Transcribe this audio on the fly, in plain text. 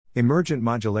Emergent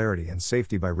Modularity and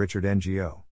Safety by Richard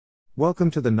Ngo.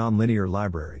 Welcome to the Nonlinear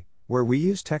Library, where we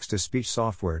use text-to-speech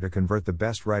software to convert the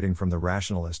best writing from the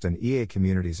Rationalist and EA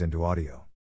communities into audio.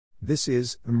 This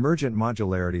is Emergent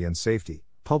Modularity and Safety,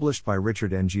 published by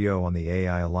Richard Ngo on the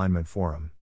AI Alignment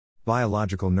Forum.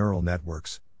 Biological neural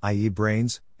networks, i.e.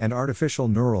 brains, and artificial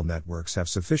neural networks have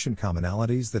sufficient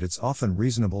commonalities that it's often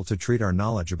reasonable to treat our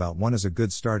knowledge about one as a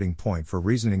good starting point for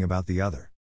reasoning about the other.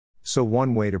 So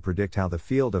one way to predict how the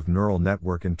field of neural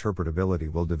network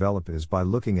interpretability will develop is by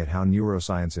looking at how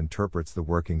neuroscience interprets the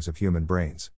workings of human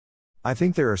brains. I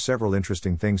think there are several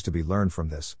interesting things to be learned from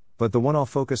this, but the one I'll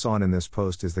focus on in this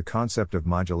post is the concept of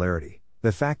modularity,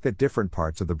 the fact that different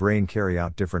parts of the brain carry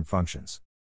out different functions.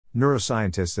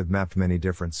 Neuroscientists have mapped many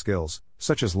different skills,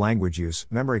 such as language use,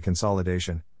 memory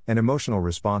consolidation, and emotional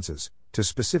responses, to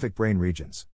specific brain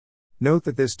regions. Note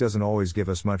that this doesn't always give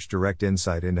us much direct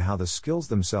insight into how the skills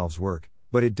themselves work,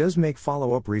 but it does make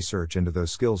follow-up research into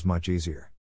those skills much easier.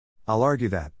 I'll argue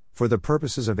that, for the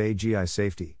purposes of AGI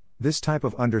safety, this type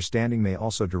of understanding may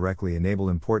also directly enable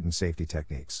important safety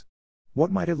techniques. What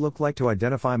might it look like to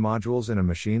identify modules in a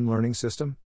machine learning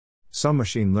system? Some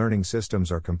machine learning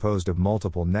systems are composed of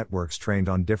multiple networks trained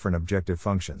on different objective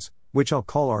functions, which I'll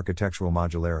call architectural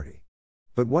modularity.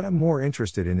 But what I'm more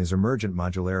interested in is emergent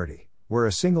modularity, where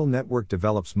a single network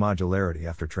develops modularity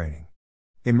after training.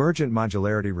 Emergent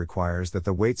modularity requires that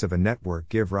the weights of a network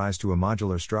give rise to a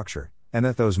modular structure, and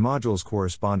that those modules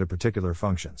correspond to particular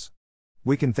functions.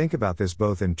 We can think about this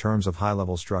both in terms of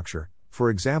high-level structure, for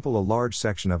example a large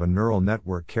section of a neural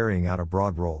network carrying out a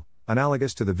broad role,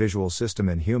 analogous to the visual system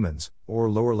in humans, or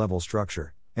lower-level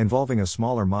structure, involving a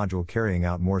smaller module carrying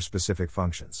out more specific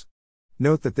functions.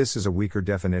 Note that this is a weaker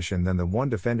definition than the one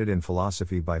defended in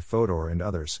philosophy by Fodor and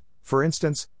others. For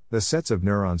instance, the sets of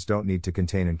neurons don't need to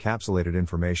contain encapsulated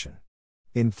information.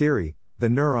 In theory, the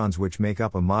neurons which make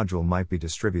up a module might be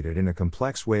distributed in a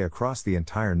complex way across the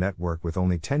entire network with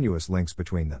only tenuous links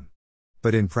between them.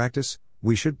 But in practice,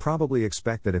 we should probably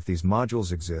expect that if these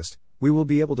modules exist, we will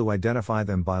be able to identify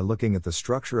them by looking at the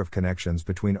structure of connections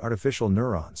between artificial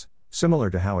neurons,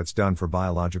 similar to how it's done for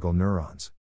biological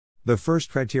neurons. The first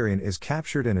criterion is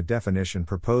captured in a definition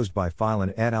proposed by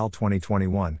Filan et al.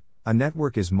 2021. A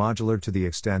network is modular to the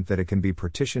extent that it can be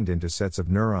partitioned into sets of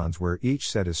neurons where each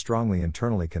set is strongly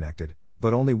internally connected,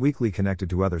 but only weakly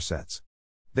connected to other sets.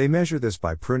 They measure this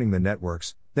by pruning the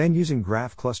networks, then using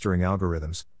graph clustering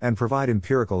algorithms, and provide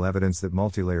empirical evidence that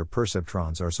multilayer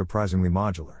perceptrons are surprisingly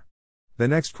modular. The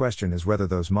next question is whether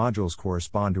those modules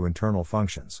correspond to internal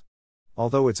functions.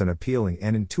 Although it's an appealing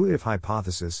and intuitive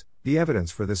hypothesis, the evidence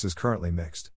for this is currently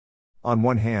mixed. On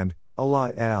one hand,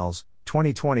 Olah et al.'s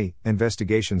 2020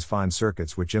 investigations find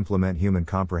circuits which implement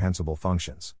human-comprehensible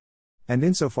functions. And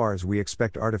insofar as we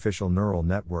expect artificial neural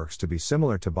networks to be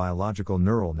similar to biological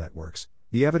neural networks,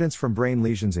 the evidence from brain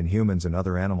lesions in humans and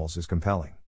other animals is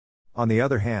compelling. On the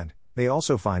other hand, they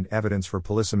also find evidence for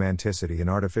polysemanticity in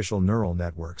artificial neural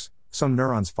networks. Some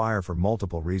neurons fire for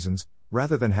multiple reasons,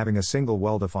 rather than having a single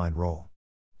well-defined role.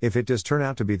 If it does turn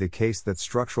out to be the case that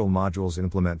structural modules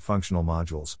implement functional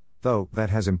modules, though that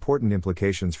has important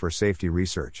implications for safety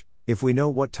research, if we know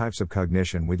what types of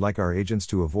cognition we'd like our agents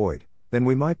to avoid, then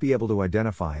we might be able to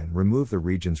identify and remove the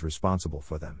regions responsible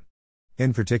for them.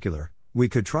 In particular, we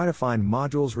could try to find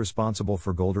modules responsible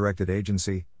for goal-directed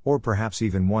agency, or perhaps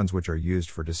even ones which are used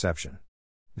for deception.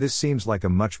 This seems like a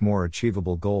much more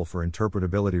achievable goal for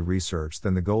interpretability research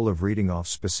than the goal of reading off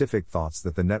specific thoughts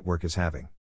that the network is having.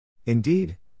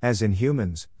 Indeed, as in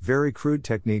humans, very crude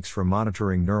techniques for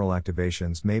monitoring neural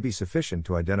activations may be sufficient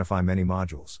to identify many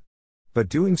modules. But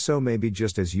doing so may be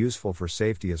just as useful for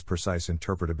safety as precise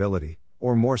interpretability,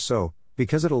 or more so,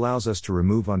 because it allows us to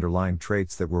remove underlying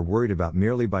traits that we're worried about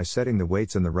merely by setting the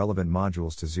weights in the relevant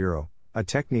modules to zero, a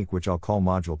technique which I'll call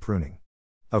module pruning.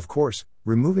 Of course,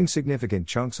 removing significant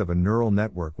chunks of a neural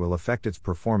network will affect its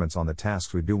performance on the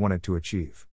tasks we do want it to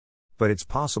achieve. But it's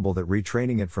possible that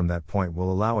retraining it from that point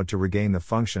will allow it to regain the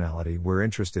functionality we're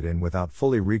interested in without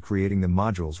fully recreating the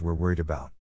modules we're worried about.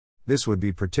 This would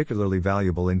be particularly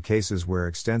valuable in cases where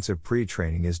extensive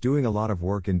pre-training is doing a lot of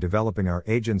work in developing our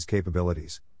agent's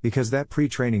capabilities, because that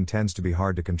pre-training tends to be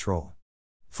hard to control.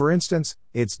 For instance,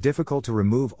 it's difficult to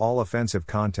remove all offensive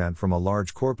content from a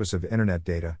large corpus of internet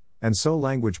data, and so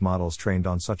language models trained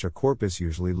on such a corpus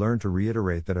usually learn to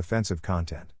reiterate that offensive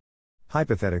content.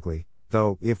 Hypothetically,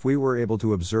 though, if we were able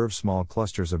to observe small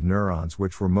clusters of neurons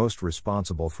which were most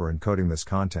responsible for encoding this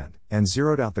content, and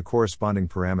zeroed out the corresponding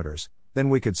parameters, then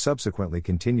we could subsequently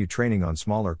continue training on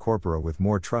smaller corpora with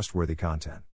more trustworthy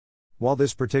content. While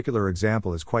this particular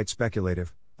example is quite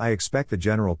speculative, I expect the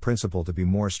general principle to be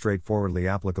more straightforwardly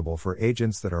applicable for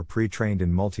agents that are pre-trained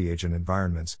in multi-agent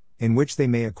environments, in which they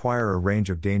may acquire a range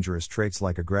of dangerous traits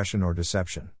like aggression or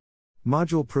deception.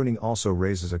 Module pruning also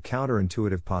raises a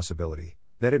counterintuitive possibility,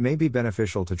 that it may be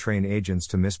beneficial to train agents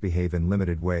to misbehave in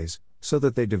limited ways, so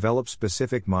that they develop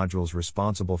specific modules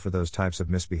responsible for those types of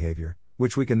misbehavior,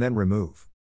 which we can then remove.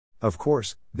 Of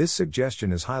course, this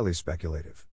suggestion is highly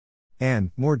speculative.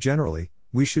 And, more generally,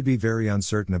 we should be very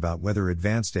uncertain about whether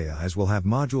advanced AIs will have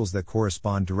modules that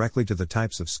correspond directly to the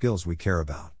types of skills we care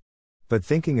about. But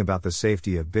thinking about the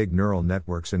safety of big neural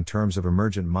networks in terms of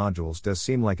emergent modules does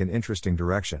seem like an interesting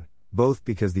direction, both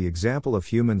because the example of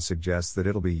humans suggests that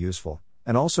it'll be useful,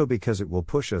 and also because it will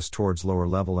push us towards lower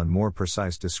level and more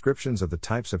precise descriptions of the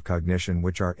types of cognition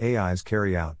which our AIs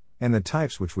carry out, and the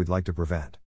types which we'd like to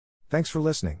prevent. Thanks for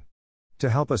listening. To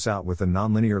help us out with the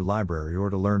Nonlinear Library or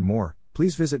to learn more,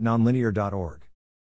 please visit nonlinear.org.